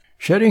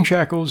Shedding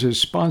Shackles is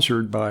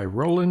sponsored by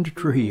Roland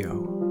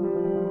Trujillo.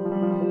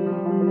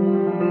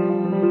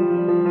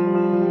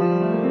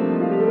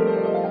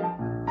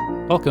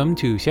 Welcome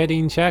to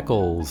Shedding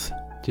Shackles.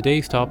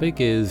 Today's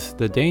topic is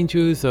the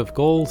dangers of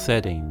goal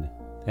setting.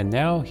 And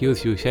now,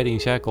 here's your Shedding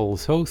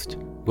Shackles host,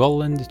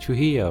 Roland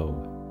Trujillo.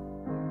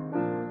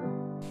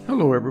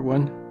 Hello,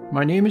 everyone.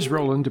 My name is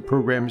Roland. The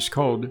program is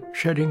called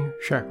Shedding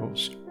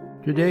Shackles.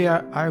 Today,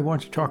 I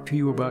want to talk to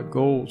you about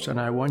goals,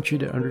 and I want you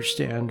to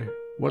understand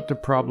what the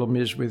problem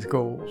is with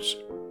goals.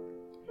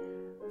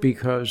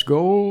 Because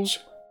goals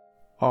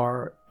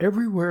are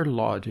everywhere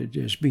lauded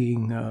as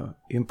being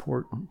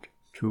important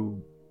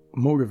to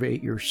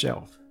motivate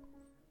yourself.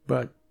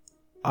 But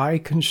I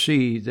can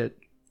see that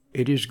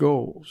it is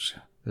goals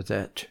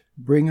that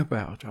bring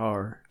about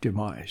our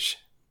demise.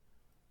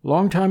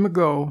 Long time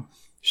ago,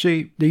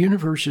 see, the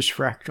universe is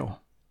fractal.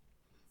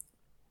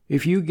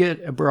 If you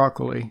get a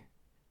broccoli,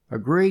 a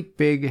great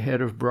big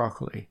head of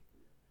broccoli,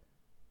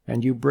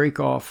 and you break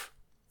off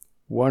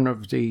one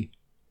of the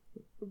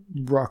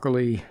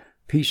broccoli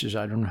pieces,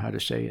 I don't know how to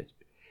say it,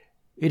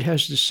 it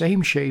has the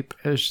same shape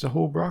as the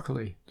whole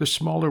broccoli. The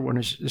smaller one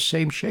is the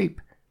same shape.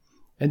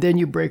 And then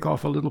you break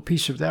off a little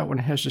piece of that one,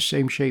 it has the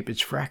same shape.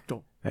 It's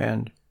fractal.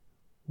 And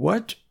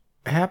what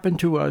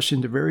happened to us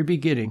in the very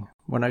beginning,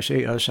 when I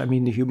say us, I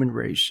mean the human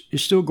race,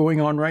 is still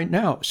going on right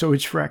now. So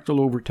it's fractal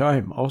over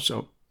time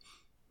also.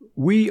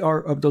 We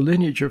are of the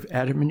lineage of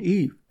Adam and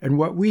Eve. And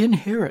what we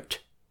inherit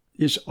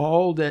is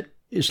all that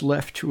is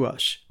left to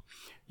us.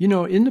 You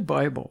know, in the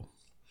Bible,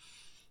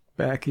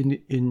 back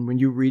in when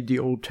you read the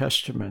Old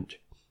Testament,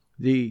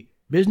 the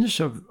business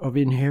of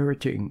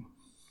inheriting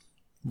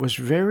was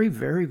very,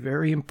 very,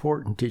 very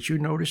important. Did you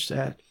notice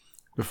that?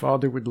 The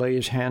father would lay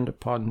his hand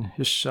upon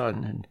his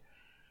son and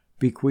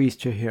bequeath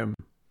to him,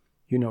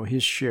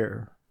 his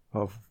share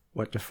of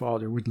what the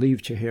father would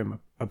leave to him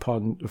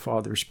upon the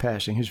father's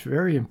passing. It's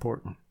very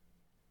important.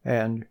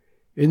 And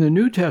in the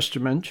New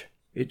Testament,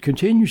 it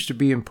continues to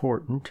be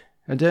important.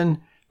 And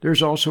then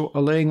there's also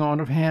a laying on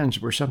of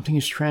hands where something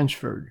is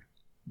transferred.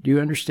 Do you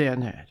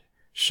understand that?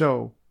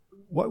 So,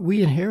 what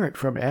we inherit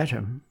from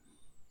Adam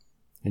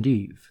and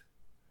Eve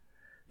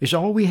is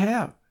all we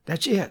have.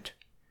 That's it.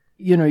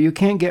 You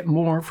can't get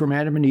more from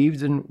Adam and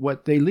Eve than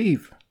what they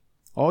leave.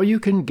 All you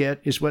can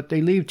get is what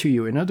they leave to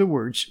you. In other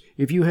words,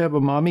 if you have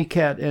a mommy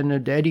cat and a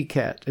daddy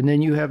cat, and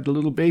then you have the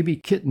little baby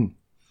kitten,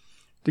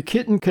 the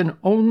kitten can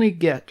only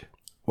get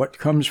what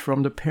comes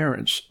from the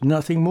parents,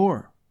 nothing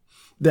more.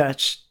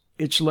 That's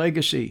its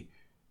legacy.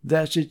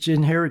 That's its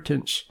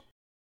inheritance.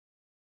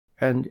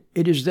 And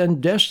it is then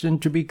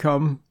destined to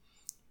become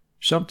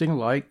something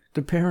like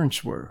the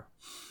parents were.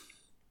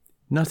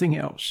 Nothing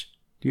else.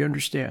 Do you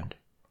understand?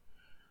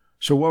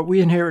 So what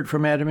we inherit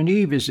from Adam and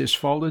Eve is this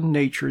fallen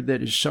nature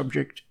that is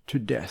subject to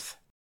death.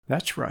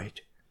 That's right.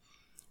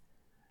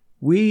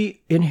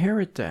 We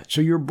inherit that.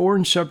 So you're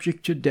born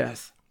subject to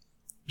death,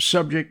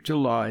 subject to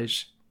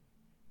lies,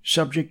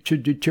 subject to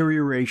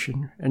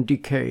deterioration and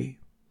decay.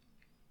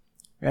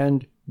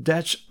 And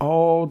that's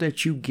all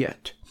that you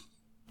get.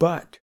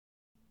 But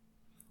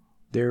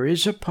there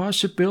is a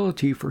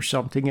possibility for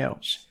something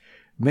else,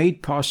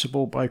 made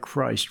possible by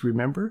Christ.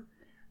 Remember?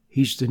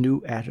 He's the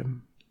new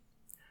Adam.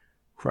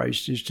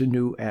 Christ is the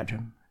new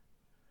Adam.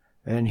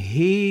 And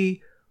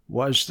he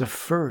was the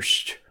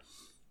first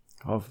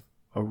of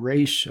a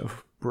race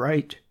of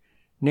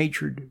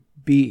bright-natured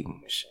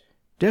beings,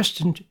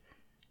 destined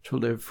to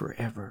live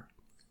forever,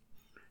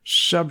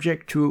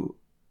 subject to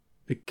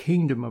the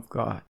kingdom of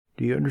God.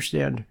 Do you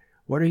understand?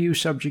 What are you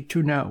subject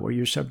to now? Well,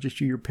 you're subject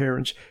to your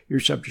parents. You're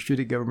subject to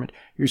the government.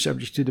 You're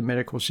subject to the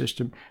medical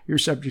system. You're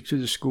subject to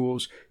the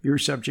schools. You're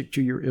subject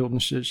to your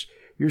illnesses.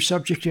 You're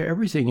subject to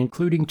everything,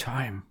 including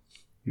time.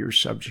 You're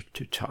subject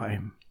to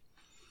time.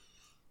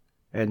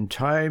 And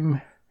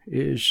time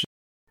is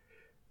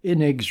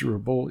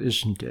inexorable,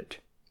 isn't it?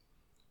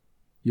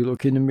 You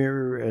look in the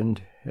mirror,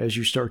 and as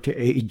you start to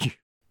age,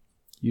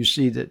 you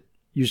see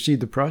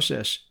the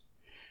process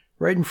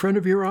right in front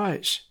of your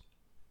eyes.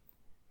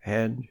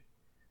 And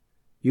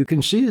you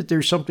can see that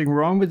there's something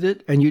wrong with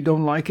it and you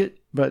don't like it,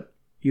 but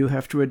you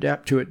have to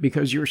adapt to it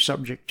because you're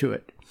subject to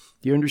it.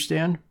 Do you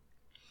understand?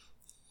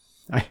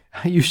 I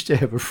used to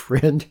have a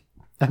friend.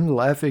 I'm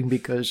laughing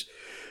because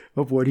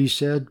of what he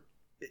said.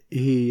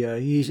 He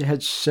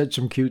had said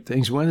some cute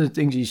things. One of the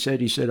things he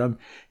said,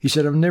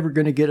 I'm never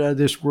going to get out of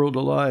this world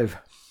alive.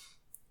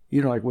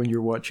 Like when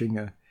you're watching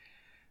a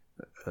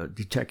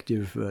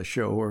detective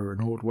show or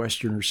an old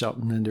Western or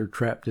something, and they're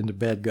trapped, and the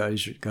bad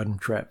guys got them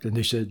trapped, and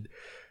they said,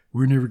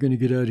 we're never going to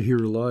get out of here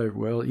alive.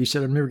 Well, he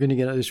said, I'm never going to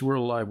get out of this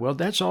world alive. Well,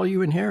 that's all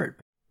you inherit.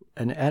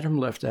 And Adam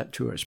left that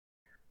to us.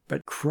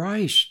 But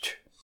Christ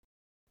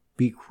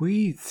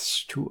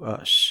bequeaths to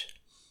us,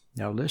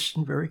 now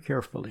listen very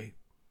carefully,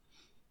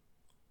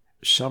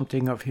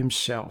 something of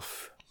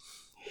himself,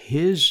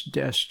 his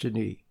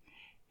destiny,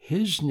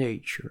 his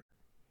nature,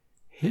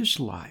 his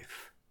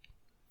life.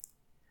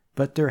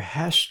 But there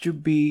has to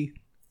be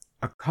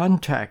a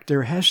contact.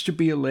 There has to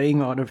be a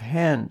laying on of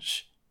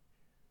hands,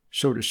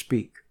 so to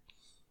speak.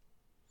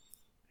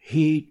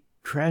 He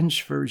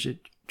transfers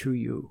it to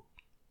you.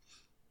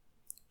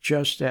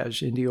 Just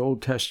as in the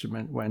Old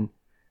Testament, when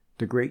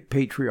the great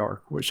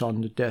patriarch was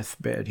on the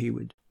deathbed, he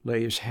would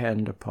lay his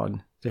hand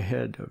upon the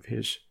head of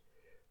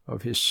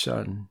his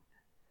son,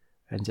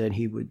 and then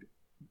he would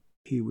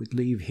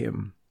leave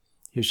him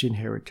his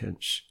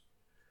inheritance.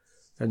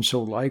 And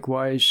so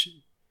likewise,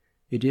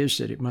 it is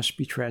that it must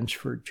be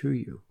transferred to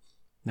you.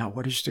 Now,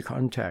 what is the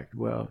contact?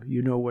 Well,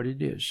 you know what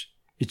it is.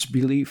 It's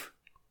belief.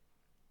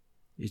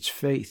 It's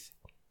faith.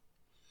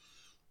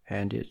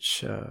 And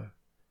it's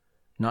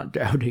not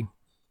doubting.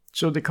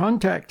 So the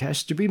contact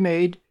has to be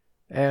made,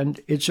 and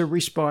it's a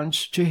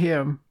response to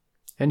him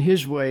and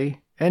his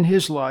way and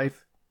his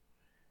life.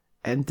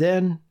 And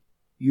then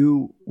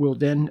you will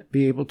then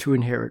be able to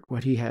inherit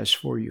what he has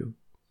for you.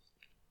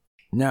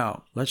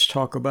 Now, let's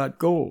talk about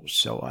goals.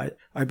 So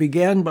I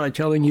began by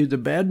telling you the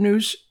bad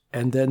news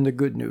and then the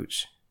good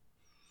news.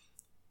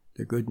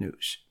 The good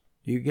news.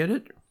 Do you get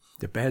it?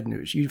 The bad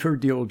news. You've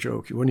heard the old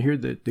joke. You want to hear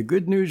the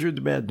good news or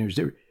the bad news?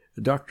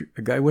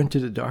 A guy went to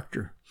the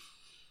doctor.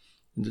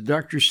 And the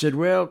doctor said,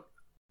 well,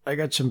 I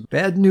got some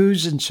bad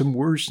news and some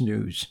worse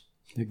news.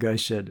 The guy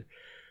said,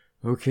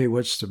 okay,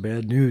 what's the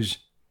bad news?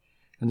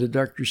 And the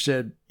doctor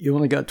said, you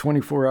only got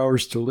 24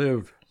 hours to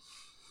live.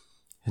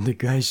 And the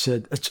guy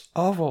said, that's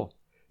awful.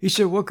 He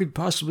said, what could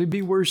possibly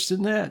be worse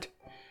than that?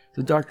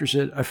 The doctor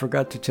said, I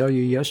forgot to tell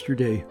you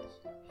yesterday.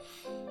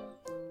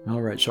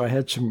 All right, so I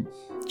had some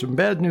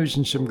bad news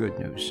and some good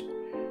news.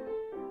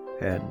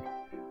 And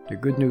the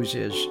good news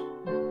is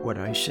what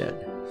I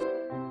said.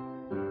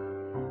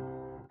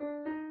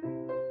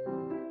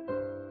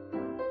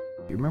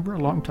 You remember a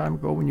long time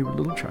ago when you were a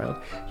little child,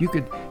 you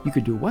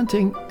could do one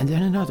thing and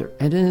then another,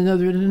 and then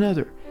another and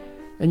another.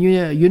 And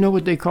you know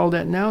what they call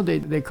that now?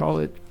 They call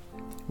it,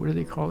 what do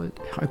they call it?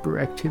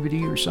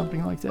 Hyperactivity or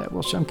something like that.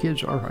 Well, some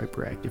kids are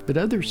hyperactive, but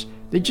others,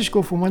 they just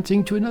go from one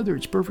thing to another.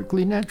 It's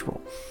perfectly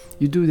natural.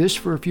 You do this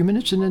for a few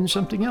minutes and then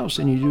something else,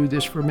 and you do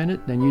this for a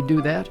minute, then you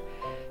do that,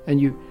 and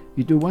you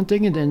do one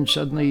thing and then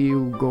suddenly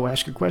you go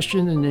ask a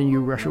question and then you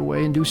rush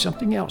away and do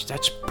something else.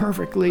 That's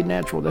perfectly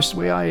natural. That's the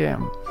way I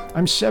am.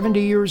 I'm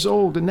 70 years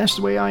old and that's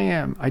the way I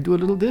am. I do a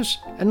little this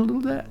and a little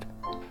that.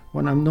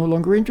 When I'm no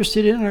longer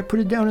interested in it, I put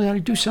it down and I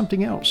do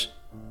something else.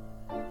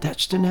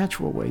 That's the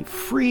natural way.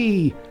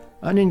 Free,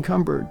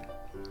 unencumbered.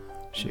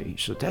 See,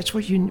 so that's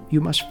what you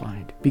must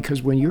find.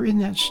 Because when you're in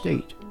that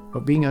state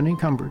of being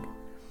unencumbered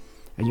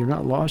and you're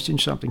not lost in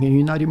something and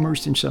you're not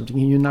immersed in something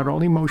and you're not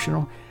all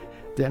emotional,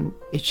 then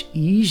it's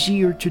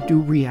easier to do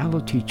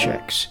reality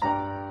checks.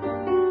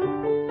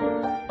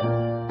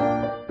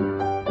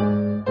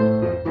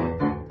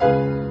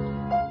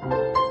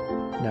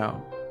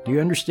 Now, do you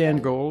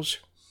understand goals?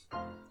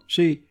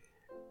 See,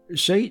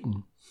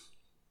 Satan,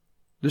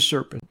 the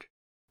serpent,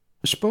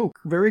 spoke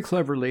very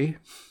cleverly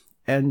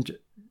and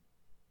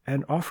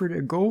offered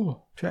a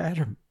goal to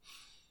Adam.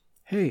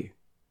 Hey,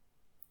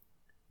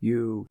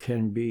 you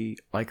can be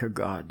like a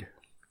god.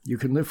 You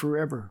can live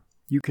forever.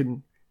 You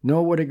can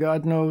know what a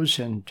God knows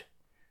and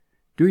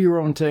do your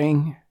own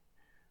thing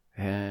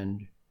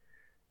and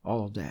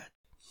all of that.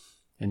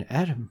 And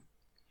Adam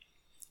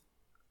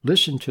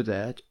listened to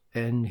that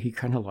and he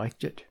kind of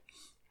liked it.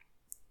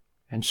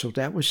 And so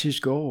that was his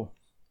goal.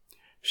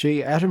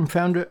 See, Adam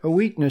found a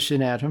weakness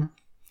in Adam,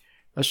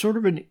 a sort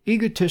of an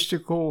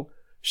egotistical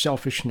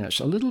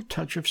selfishness, a little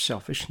touch of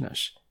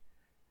selfishness.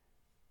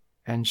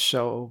 And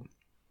so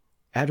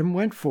Adam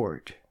went for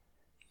it.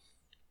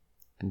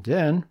 And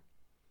then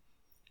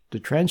the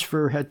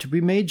transfer had to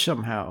be made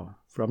somehow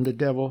from the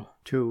devil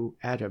to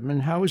Adam.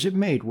 And how was it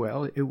made?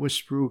 Well, it was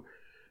through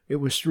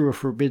a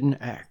forbidden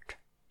act.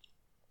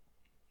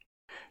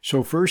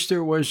 So first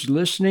there was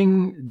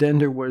listening, then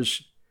there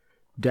was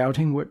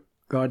doubting what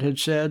God had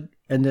said,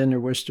 and then there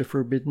was the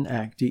forbidden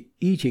act, the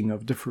eating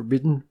of the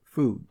forbidden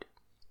food.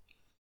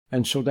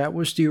 And so that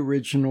was the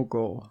original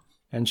goal.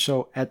 And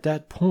so at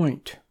that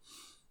point,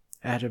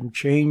 Adam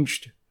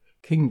changed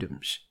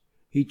kingdoms.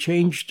 He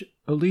changed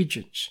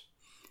allegiance.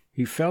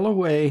 He fell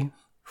away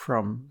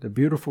from the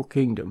beautiful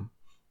kingdom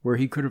where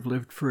he could have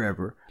lived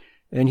forever,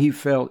 and he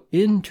fell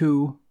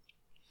into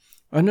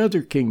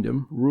another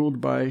kingdom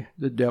ruled by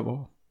the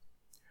devil,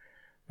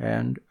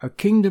 and a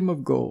kingdom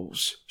of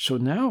goals. So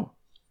now,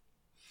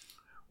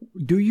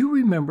 do you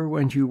remember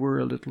when you were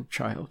a little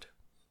child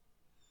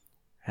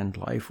and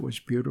life was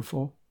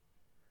beautiful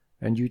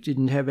and you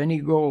didn't have any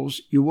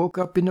goals? You woke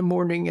up in the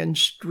morning and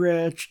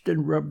stretched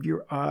and rubbed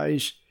your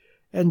eyes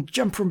and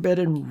jumped from bed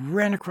and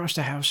ran across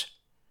the house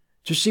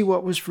to see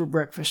what was for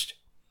breakfast.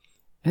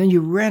 And then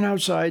you ran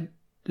outside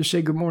to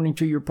say good morning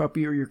to your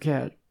puppy or your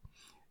cat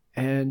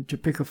and to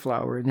pick a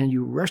flower. And then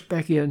you rushed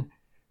back in,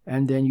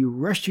 and then you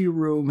rushed to your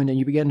room, and then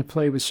you began to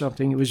play with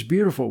something. It was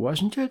beautiful,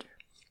 wasn't it?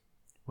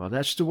 Well,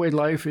 that's the way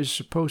life is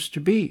supposed to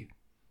be.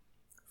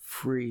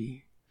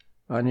 Free,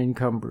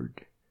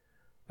 unencumbered,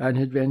 an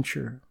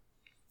adventure,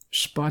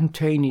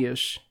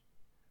 spontaneous.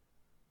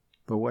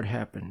 But what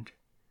happened?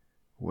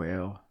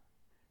 Well,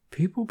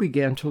 people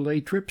began to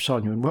lay trips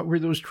on you. And what were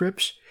those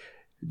trips?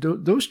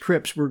 those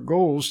trips were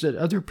goals that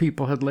other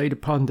people had laid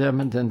upon them,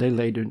 and then they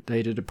laid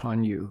it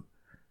upon you.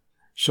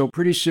 So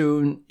pretty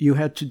soon you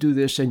had to do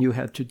this and you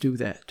had to do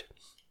that.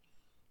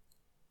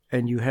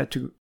 And you had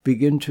to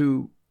begin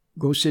to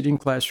go sit in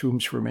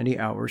classrooms for many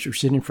hours or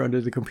sit in front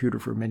of the computer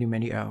for many,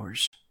 many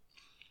hours.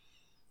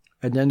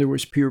 And then there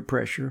was peer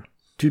pressure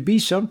to be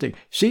something.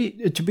 See,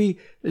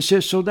 it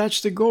says, so that's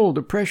the goal,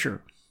 the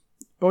pressure.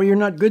 Oh, you're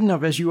not good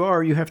enough as you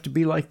are, you have to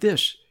be like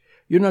this.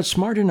 You're not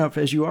smart enough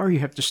as you are, you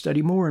have to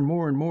study more and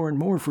more and more and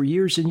more for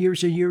years and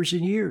years and years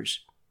and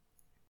years.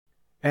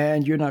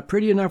 And you're not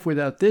pretty enough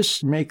without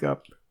this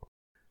makeup.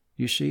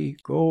 You see,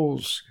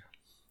 goals,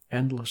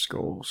 endless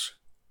goals.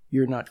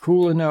 You're not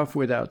cool enough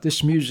without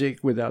this music,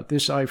 without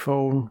this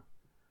iPhone.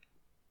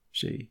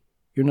 See,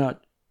 you're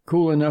not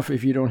cool enough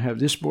if you don't have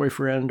this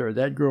boyfriend or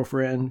that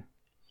girlfriend,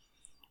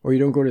 or you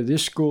don't go to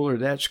this school or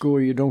that school,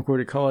 or you don't go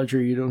to college,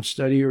 or you don't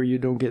study, or you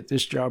don't get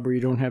this job, or you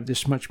don't have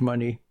this much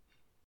money,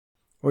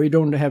 or you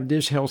don't have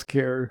this health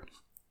care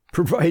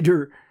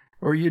provider,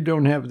 or you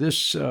don't have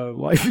this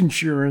life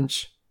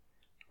insurance,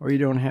 or you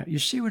don't have... You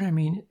see what I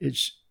mean?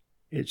 It's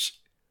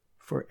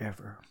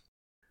forever.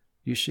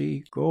 You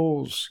see,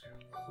 goals,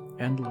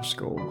 endless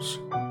goals.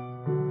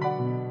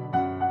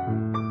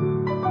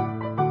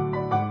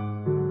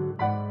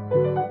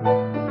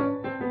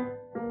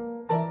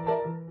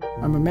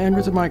 I'm a man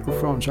with a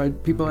microphone, so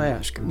people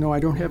ask. No, I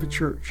don't have a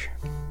church.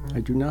 I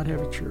do not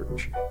have a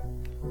church.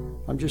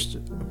 I'm just a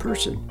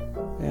person,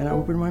 and I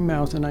open my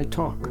mouth and I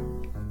talk.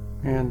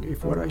 And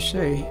if what I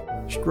say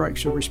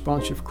strikes a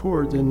responsive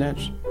chord, then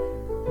that's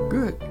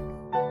good.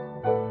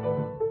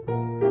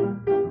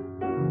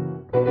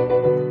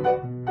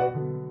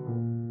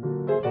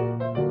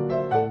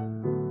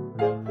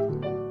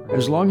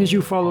 As long as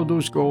you follow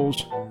those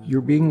goals,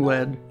 you're being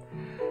led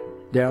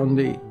down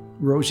the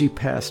rosy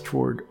path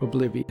toward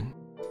oblivion.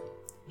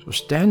 So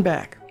stand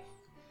back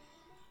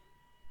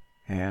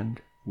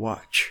and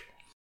watch.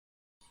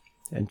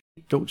 And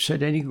don't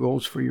set any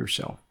goals for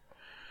yourself.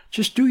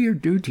 Just do your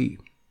duty.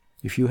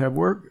 If you have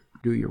work,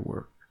 do your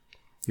work.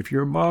 If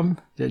you're a mom,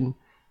 then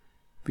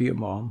be a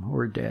mom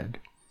or a dad.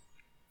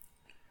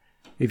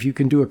 If you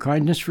can do a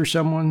kindness for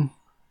someone,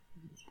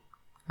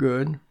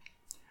 good.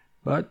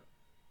 But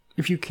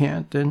if you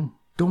can't, then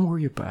don't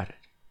worry about it.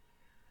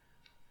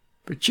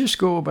 But just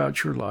go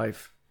about your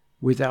life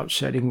without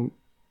setting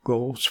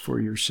goals for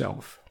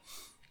yourself.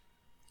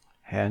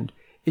 And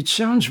it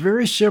sounds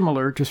very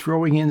similar to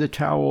throwing in the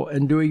towel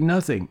and doing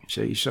nothing.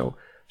 See, so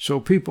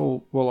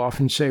people will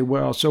often say,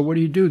 well, so what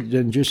do you do?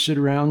 Then just sit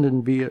around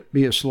and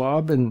be a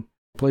slob and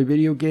play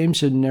video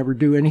games and never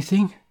do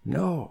anything?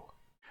 No.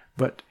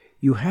 But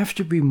you have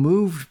to be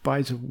moved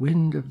by the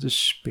wind of the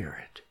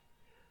Spirit.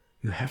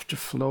 You have to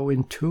flow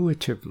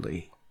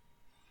intuitively.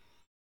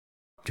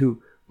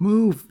 To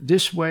move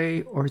this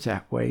way or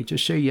that way, to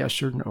say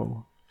yes or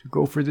no, to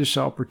go for this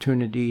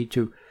opportunity,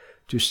 to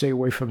stay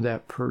away from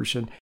that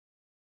person.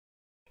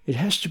 It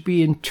has to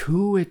be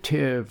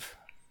intuitive,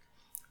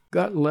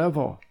 gut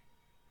level.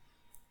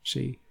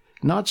 See,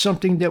 not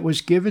something that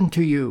was given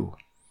to you,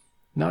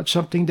 not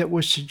something that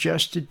was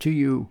suggested to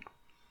you,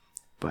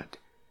 but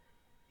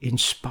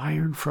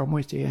inspired from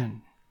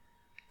within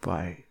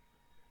by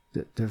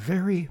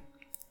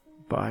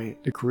by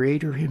the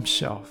Creator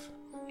Himself,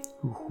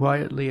 who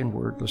quietly and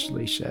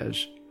wordlessly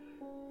says,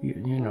 you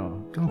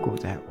know, don't go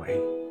that way.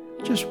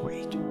 Just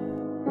wait.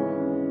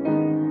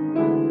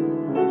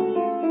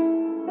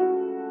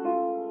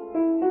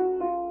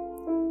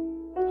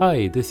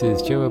 Hi, this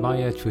is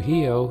Jeremiah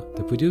Trujillo,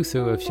 the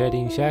producer of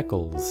Shedding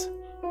Shackles.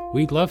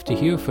 We'd love to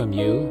hear from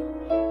you.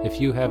 If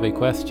you have a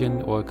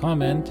question or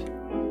comment,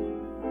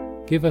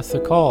 give us a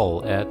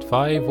call at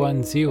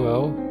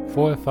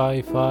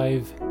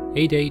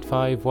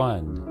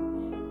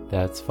 510-455-8851.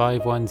 That's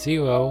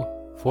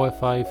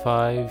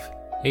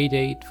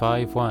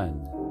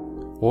 510-455-8851.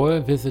 Or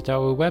visit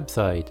our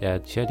website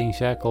at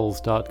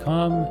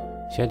sheddingshackles.com,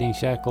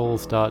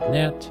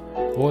 sheddingshackles.net,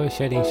 or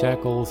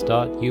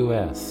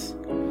sheddingshackles.us.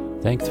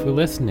 Thanks for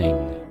listening.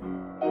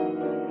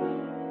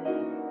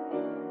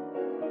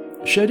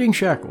 Shedding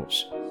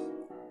Shackles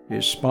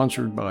is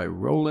sponsored by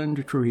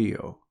Roland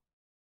Trujillo.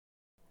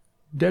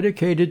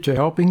 Dedicated to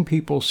helping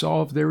people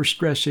solve their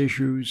stress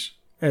issues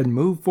and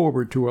move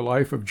forward to a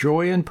life of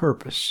joy and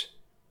purpose.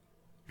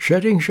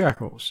 Shedding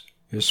Shackles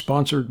is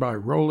sponsored by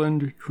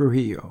Roland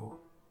Trujillo.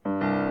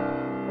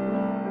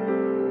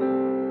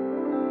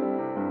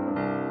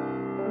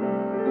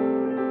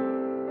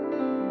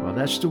 Well,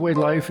 that's the way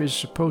life is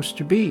supposed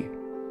to be.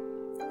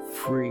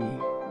 Free,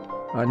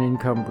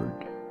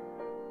 unencumbered,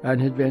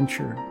 an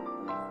adventure,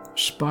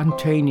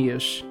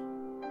 spontaneous.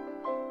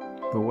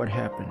 But what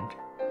happened?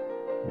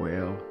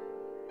 Well,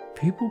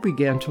 people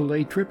began to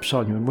lay trips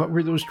on you. And what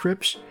were those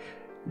trips?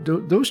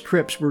 Those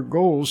trips were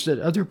goals that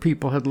other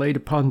people had laid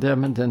upon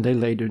them, and then they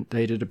laid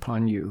it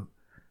upon you.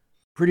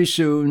 Pretty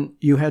soon,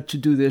 you had to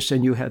do this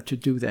and you had to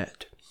do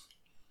that.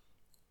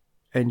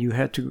 And you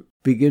had to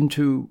begin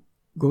to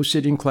go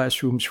sit in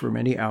classrooms for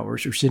many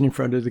hours or sit in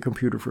front of the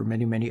computer for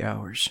many, many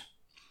hours.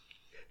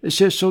 It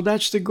says, so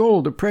that's the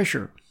goal, the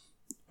pressure.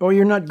 Oh,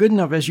 you're not good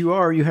enough as you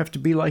are. You have to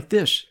be like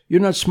this.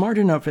 You're not smart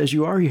enough as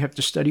you are. You have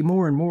to study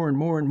more and more and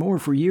more and more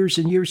for years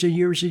and years and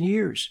years and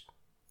years.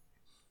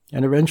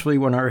 And eventually,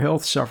 when our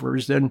health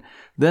suffers,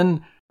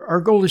 then our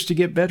goal is to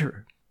get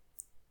better.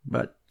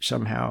 But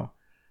somehow,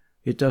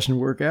 it doesn't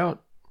work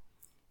out.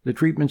 The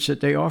treatments that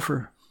they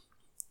offer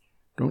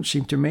don't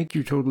seem to make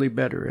you totally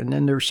better. And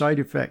then there are side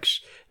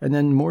effects, and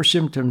then more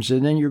symptoms,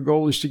 and then your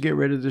goal is to get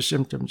rid of the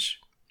symptoms.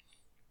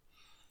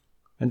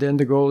 And then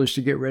the goal is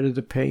to get rid of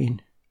the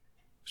pain.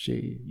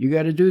 See, you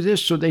got to do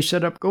this, so they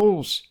set up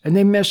goals, and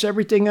they mess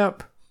everything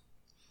up.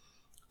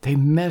 They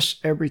mess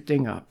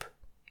everything up.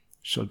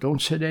 So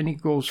don't set any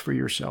goals for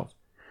yourself.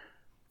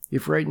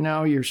 If right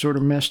now you're sort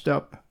of messed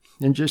up,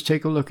 then just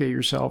take a look at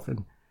yourself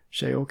and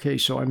say, okay,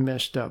 so I'm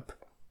messed up.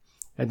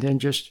 And then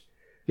just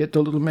get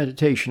the little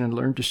meditation and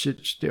learn to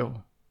sit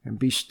still and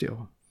be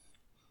still.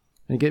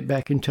 And get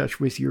back in touch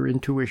with your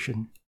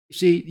intuition.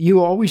 See,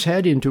 you always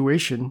had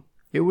intuition.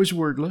 It was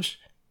wordless,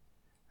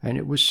 and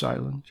it was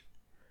silent.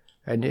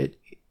 And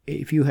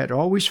if you had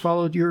always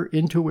followed your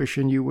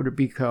intuition, you would have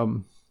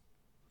become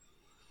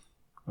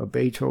a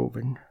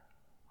Beethoven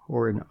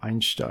or an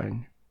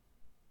Einstein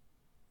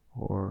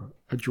or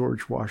a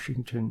George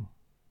Washington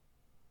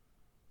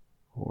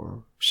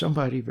or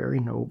somebody very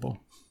noble.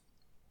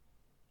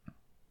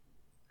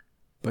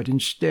 But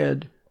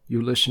instead,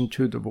 you listened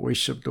to the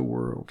voice of the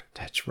world.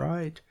 That's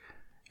right.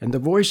 And the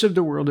voice of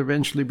the world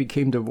eventually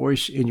became the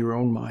voice in your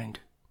own mind,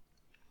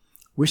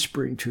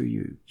 whispering to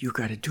you, you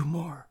got to do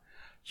more.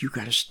 You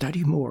got to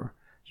study more.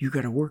 You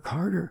got to work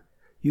harder.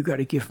 You got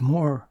to give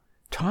more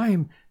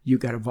time. You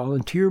got to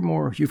volunteer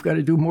more. You've got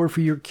to do more for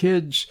your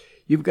kids.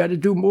 You've got to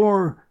do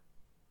more.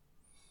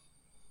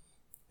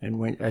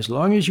 And as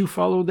long as you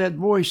follow that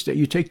voice that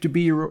you take to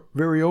be your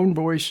very own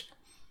voice,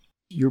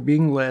 you're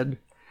being led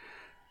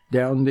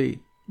down the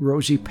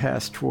rosy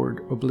path toward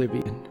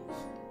oblivion.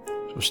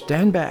 So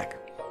stand back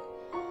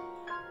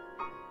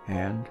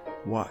and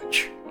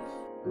watch.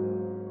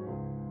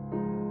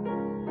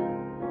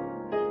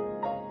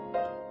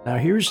 Now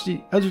here's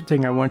the other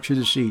thing I want you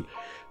to see.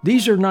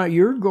 These are not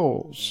your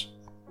goals.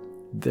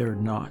 They're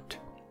not.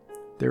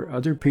 They're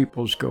other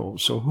people's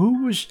goals. So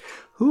who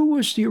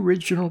was the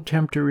original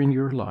tempter in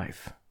your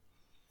life?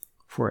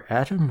 For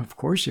Adam, of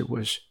course it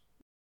was.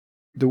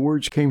 The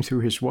words came through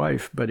his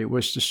wife, but it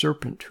was the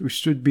serpent who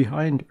stood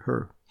behind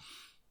her.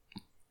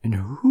 And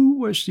who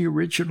was the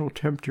original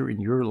tempter in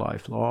your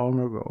life long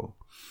ago?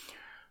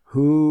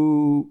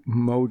 Who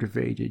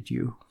motivated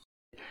you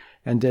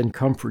and then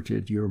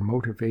comforted your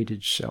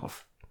motivated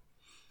self?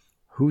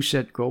 Who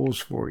set goals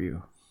for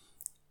you?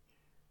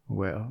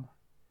 Well,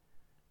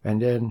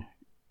 and then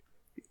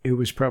it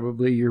was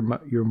probably your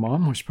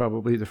mom was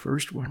probably the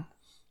first one.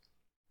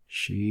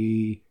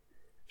 She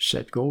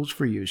set goals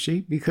for you,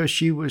 see, because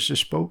she was a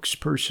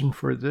spokesperson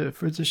for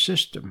the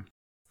system,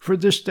 for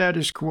the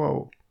status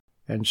quo.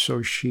 And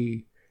so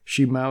she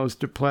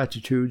mouthed the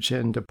platitudes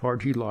and the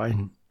party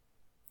line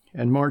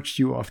and marched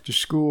you off to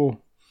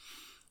school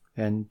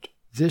and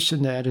this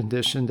and that and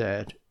this and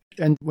that.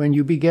 And when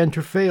you began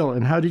to fail,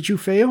 and how did you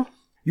fail?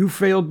 You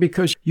failed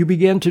because you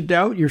began to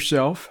doubt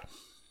yourself.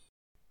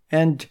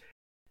 And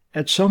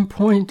at some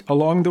point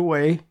along the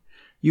way,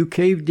 you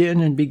caved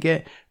in and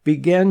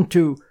began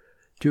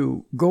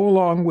to go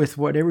along with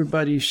what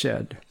everybody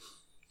said.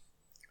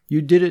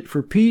 You did it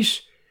for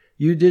peace.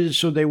 You did it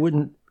so they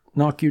wouldn't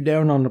knock you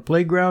down on the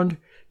playground.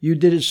 You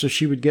did it so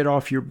she would get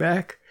off your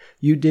back.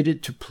 You did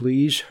it to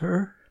please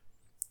her.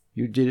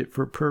 You did it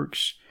for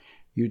perks.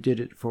 You did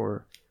it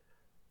for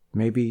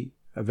maybe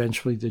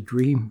eventually the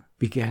dream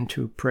began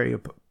to prey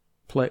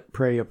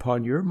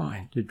upon your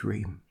mind, the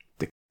dream,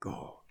 the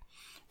goal,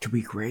 to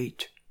be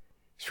great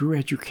through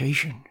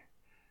education,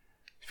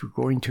 through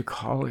going to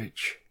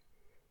college,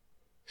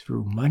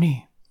 through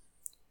money,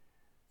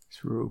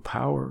 through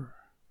power,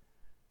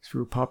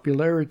 through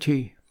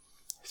popularity,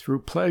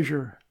 through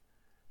pleasure.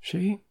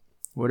 See,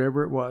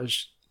 whatever it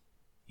was,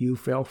 you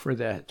fell for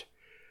that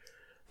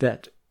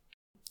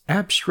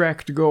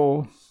abstract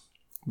goal.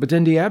 But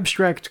then the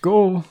abstract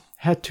goal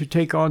had to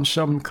take on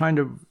some kind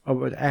of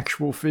an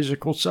actual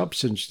physical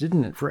substance,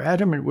 didn't it? For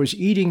Adam, it was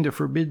eating the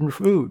forbidden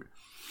food.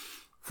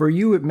 For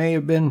you, it may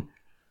have been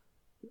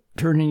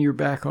turning your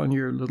back on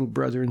your little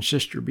brother and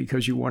sister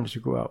because you wanted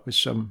to go out with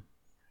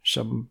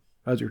some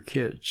other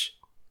kids.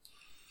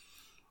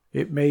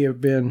 It may have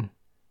been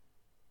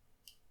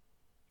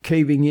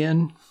caving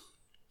in,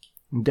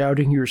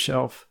 doubting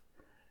yourself,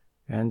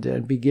 and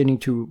then beginning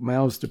to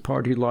mouth the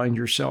party line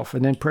yourself,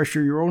 and then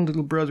pressure your own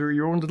little brother or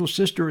your own little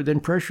sister, or then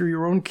pressure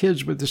your own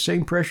kids with the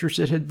same pressures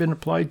that had been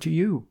applied to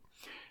you.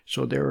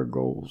 So there are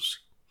goals.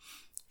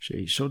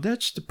 See, so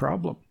that's the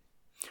problem.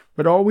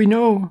 But all we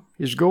know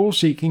is goal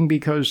seeking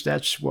because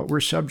that's what we're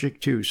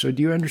subject to. So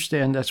do you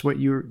understand that's what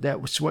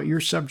you're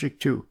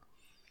subject to?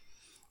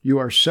 You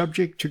are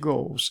subject to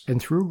goals,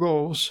 and through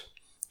goals,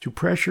 to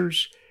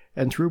pressures,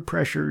 and through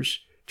pressures,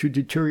 to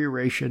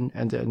deterioration,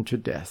 and then to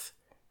death.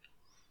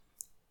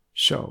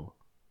 So,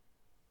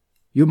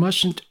 you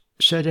mustn't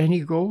set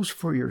any goals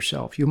for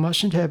yourself. You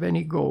mustn't have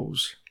any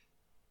goals.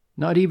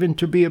 not even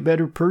to be a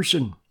better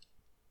person,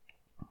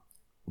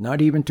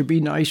 not even to be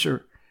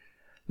nicer,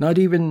 not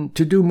even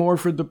to do more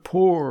for the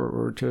poor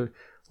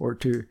or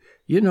to,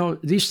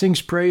 these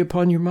things prey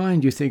upon your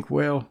mind. You think,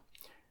 well,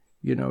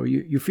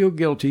 you feel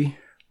guilty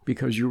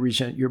because you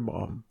resent your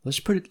mom.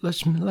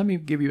 Let me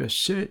give you a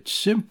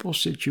simple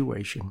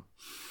situation.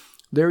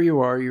 There you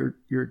are,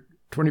 you're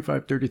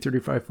 25, 30,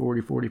 35,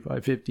 40,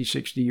 45, 50,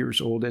 60 years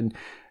old, and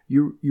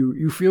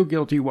you feel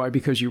guilty. Why?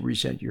 Because you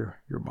resent your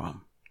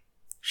mom.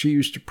 She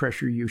used to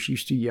pressure you. She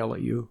used to yell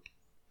at you.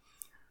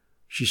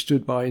 She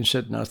stood by and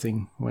said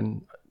nothing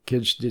when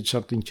kids did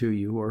something to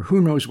you, or who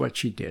knows what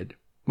she did.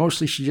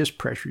 Mostly she just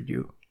pressured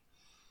you.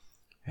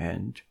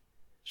 And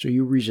so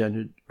you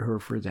resented her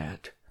for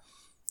that.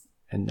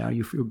 And now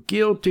you feel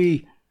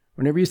guilty.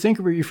 Whenever you think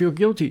of her, you feel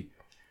guilty.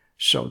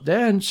 So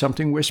then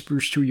something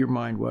whispers to your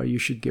mind, well, you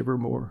should give her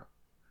more.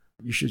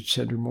 You should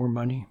send her more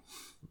money.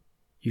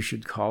 You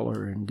should call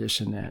her and this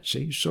and that.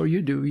 See, so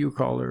you do. You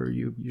call her.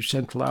 You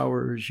send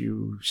flowers.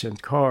 You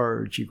send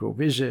cards. You go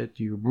visit.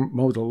 You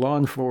mow the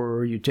lawn for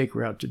her. You take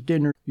her out to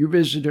dinner. You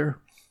visit her.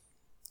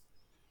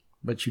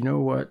 But you know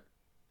what?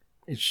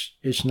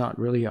 It's not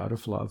really out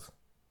of love.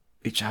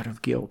 It's out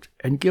of guilt.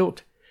 And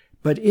guilt.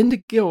 But in the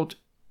guilt,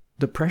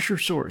 the pressure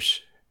source,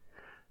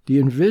 the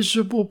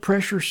invisible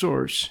pressure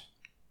source,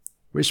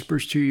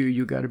 whispers to you,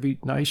 you got to be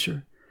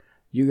nicer.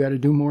 You got to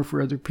do more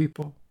for other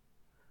people.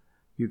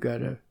 You got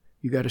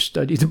to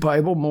study the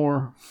Bible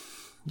more.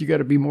 You got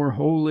to be more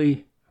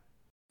holy.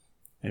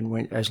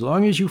 And as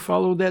long as you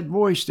follow that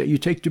voice that you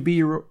take to be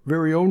your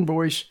very own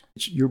voice,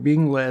 you're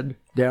being led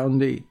down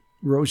the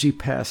rosy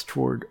path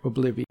toward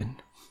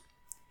oblivion.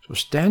 So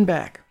stand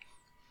back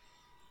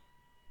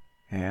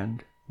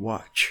and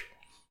watch.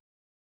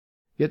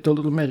 Get the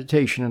little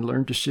meditation and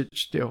learn to sit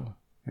still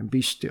and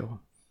be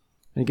still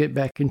and get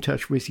back in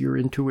touch with your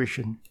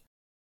intuition.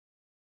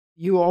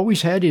 You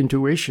always had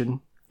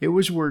intuition. It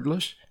was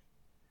wordless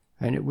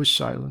and it was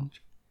silent.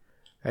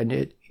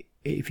 And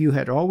if you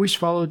had always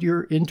followed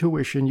your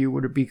intuition, you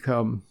would have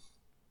become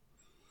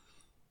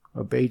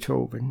a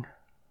Beethoven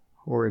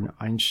or an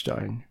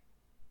Einstein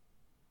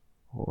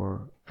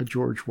or a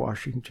George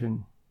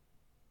Washington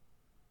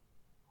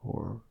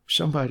or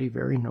somebody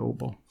very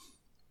noble.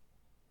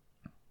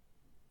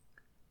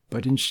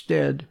 But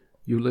instead,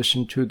 you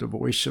listen to the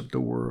voice of the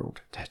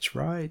world. That's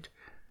right.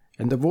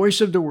 And the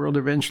voice of the world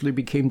eventually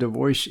became the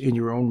voice in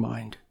your own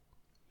mind,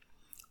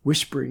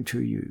 whispering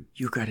to you,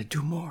 you got to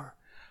do more.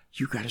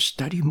 You got to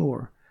study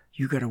more.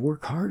 You got to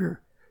work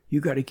harder. You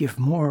got to give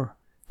more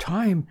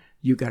time.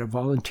 You got to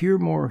volunteer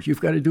more.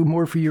 You've got to do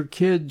more for your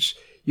kids.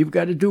 You've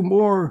got to do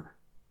more.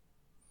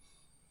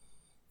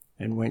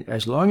 And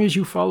as long as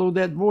you follow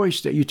that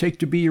voice that you take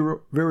to be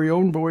your very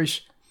own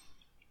voice,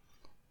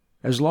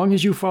 as long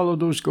as you follow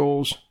those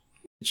goals,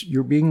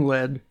 you're being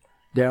led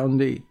down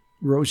the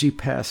rosy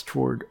path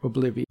toward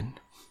oblivion.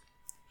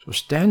 So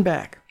stand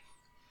back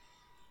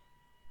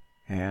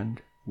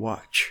and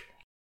watch.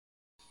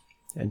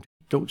 And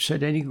don't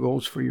set any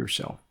goals for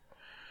yourself.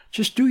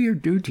 Just do your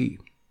duty.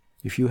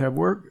 If you have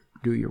work,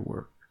 do your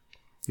work.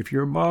 If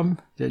you're a mom,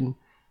 then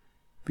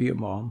be a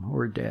mom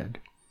or a dad.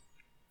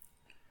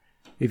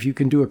 If you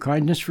can do a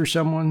kindness for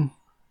someone,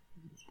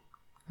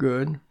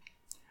 good.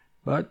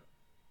 But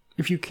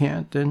if you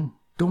can't, then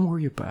don't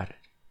worry about it.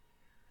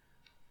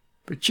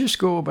 But just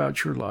go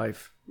about your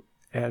life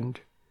and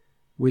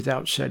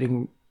without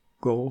setting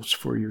goals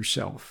for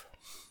yourself.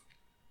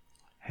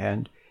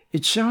 And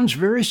it sounds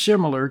very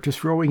similar to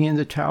throwing in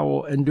the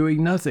towel and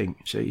doing nothing.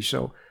 See,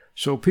 so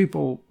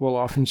people will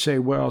often say,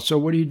 well, so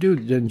what do you do?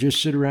 Then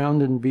just sit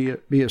around and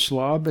be a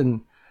slob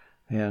and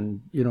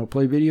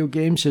play video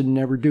games and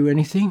never do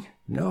anything?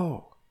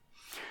 No.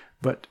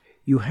 But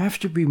you have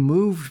to be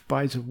moved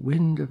by the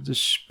wind of the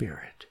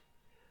Spirit.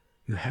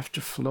 You have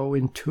to flow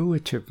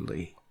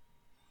intuitively.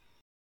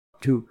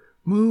 To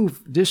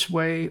move this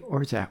way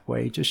or that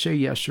way, to say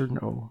yes or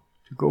no,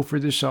 to go for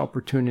this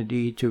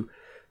opportunity, to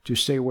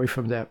stay away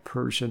from that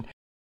person.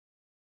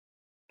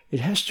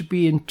 It has to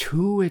be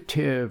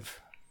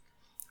intuitive,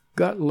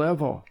 gut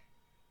level.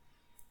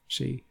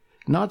 See,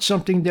 not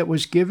something that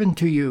was given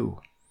to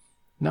you,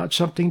 not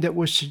something that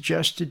was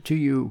suggested to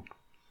you,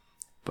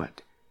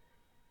 but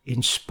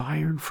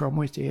inspired from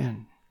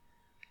within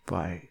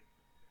by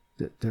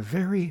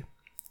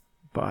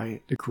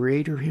by the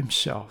Creator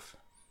Himself,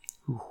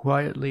 who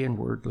quietly and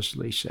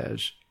wordlessly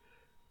says,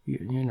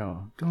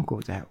 don't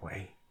go that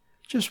way.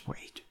 Just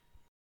wait.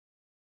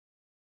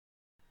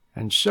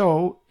 And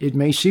so it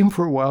may seem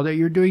for a while that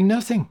you're doing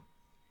nothing.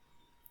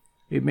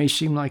 It may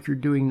seem like you're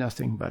doing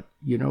nothing, but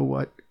you know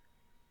what?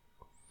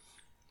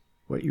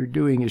 What you're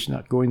doing is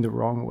not going the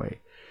wrong way.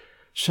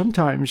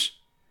 Sometimes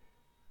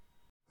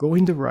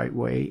going the right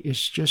way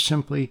is just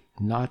simply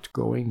not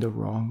going the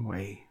wrong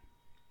way.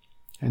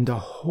 And the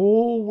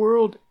whole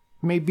world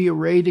may be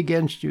arrayed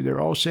against you. They're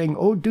all saying,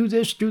 oh, do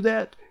this, do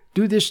that.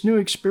 Do this new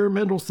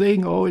experimental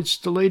thing. Oh, it's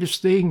the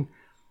latest thing.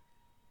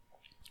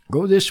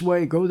 Go this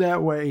way, go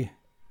that way.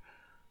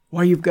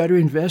 Why, you've got to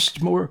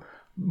invest more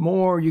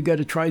more. You got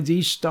to try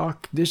these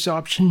stock, this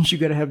options. You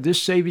got to have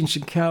this savings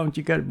account.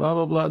 You got to blah,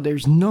 blah, blah.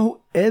 There's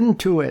no end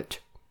to it.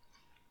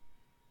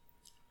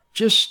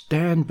 Just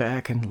stand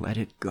back and let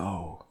it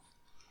go.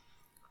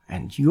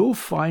 And you'll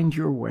find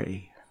your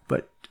way.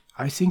 But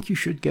I think you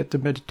should get the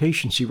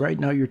meditation. See, right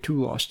now you're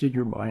too lost in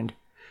your mind.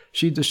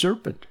 See, the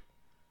serpent,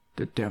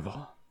 the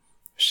devil,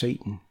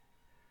 Satan,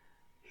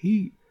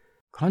 he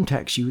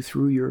contacts you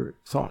through your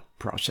thought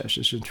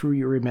processes and through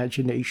your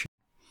imagination.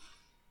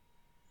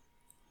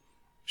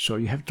 So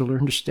you have to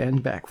learn to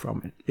stand back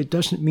from it. It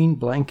doesn't mean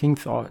blanking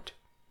thought.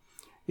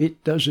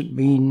 It doesn't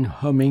mean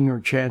humming or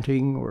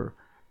chanting or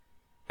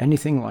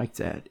anything like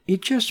that.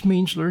 It just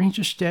means learning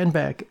to stand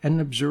back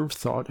and observe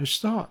thought as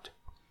thought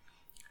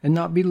and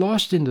not be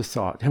lost in the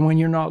thought. And when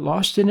you're not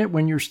lost in it,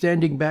 when you're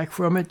standing back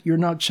from it, you're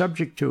not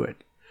subject to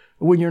it.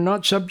 When you're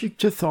not subject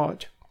to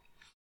thought,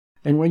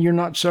 and when you're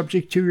not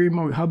subject to your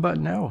emotions, how about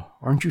now?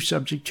 Aren't you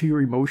subject to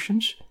your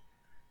emotions?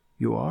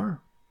 You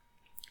are.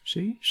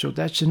 See? So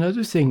that's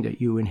another thing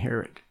that you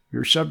inherit.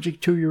 You're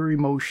subject to your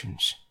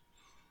emotions.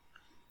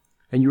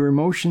 And your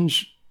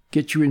emotions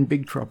get you in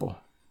big trouble.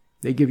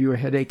 They give you a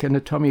headache and a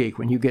tummy ache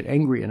when you get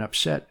angry and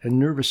upset and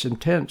nervous and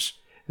tense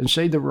and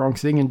say the wrong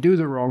thing and do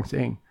the wrong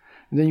thing.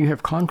 And then you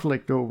have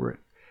conflict over it.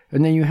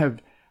 And then you have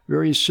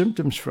various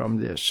symptoms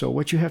from this. So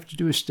what you have to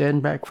do is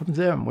stand back from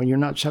them. When you're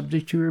not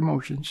subject to your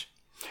emotions,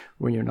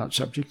 when you're not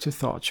subject to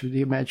thoughts or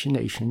the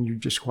imagination, you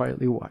just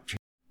quietly watch it.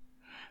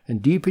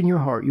 And deep in your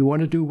heart, you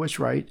want to do what's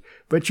right,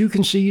 but you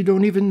can see you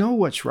don't even know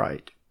what's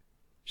right.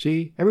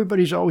 See,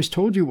 everybody's always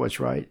told you what's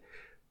right.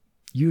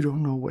 You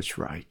don't know what's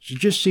right. You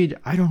just see,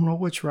 I don't know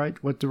what's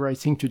right, what the right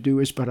thing to do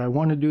is, but I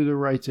want to do the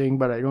right thing,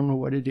 but I don't know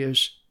what it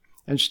is.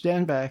 And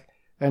stand back,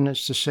 and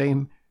it's the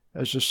same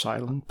as a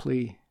silent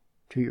plea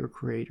to your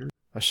Creator,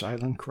 a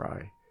silent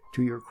cry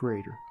to your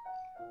Creator.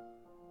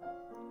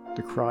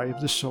 The cry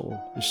of the soul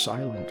is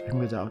silent and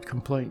without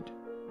complaint,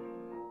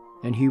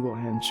 and He will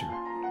answer.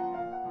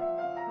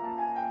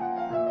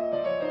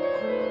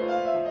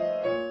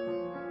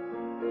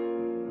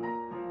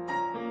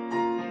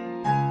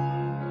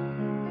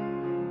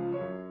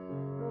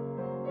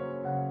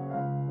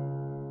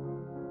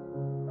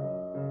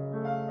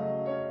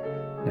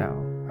 Now,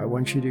 I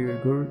want you to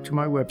go to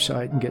my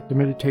website and get the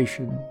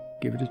meditation.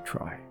 Give it a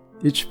try.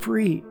 It's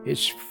free.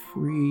 It's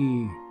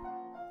free.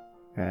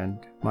 And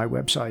my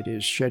website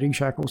is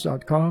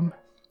sheddingshackles.com,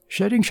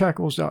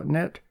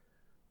 sheddingshackles.net,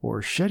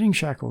 or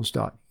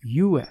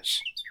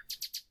sheddingshackles.us.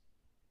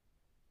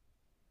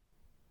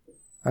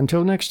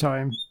 Until next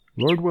time,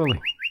 Lord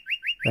willing,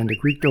 and the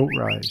creek don't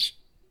rise.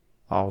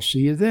 I'll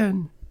see you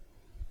then.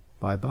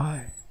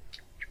 Bye-bye.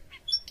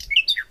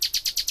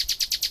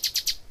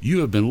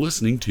 You have been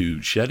listening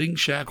to Shedding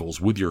Shackles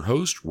with your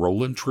host,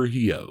 Roland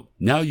Trujillo.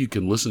 Now you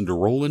can listen to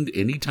Roland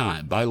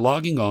anytime by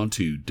logging on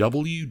to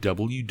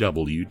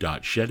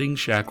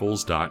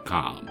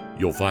www.sheddingshackles.com.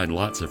 You'll find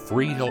lots of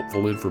free,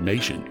 helpful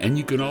information, and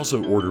you can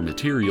also order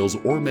materials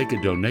or make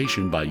a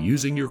donation by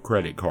using your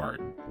credit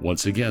card.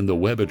 Once again, the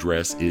web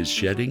address is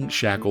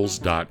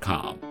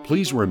sheddingshackles.com.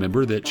 Please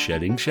remember that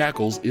Shedding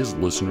Shackles is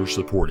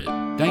listener-supported.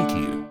 Thank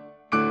you.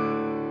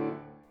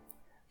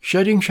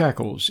 Shedding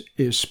Shackles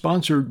is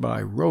sponsored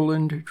by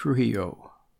Roland Trujillo.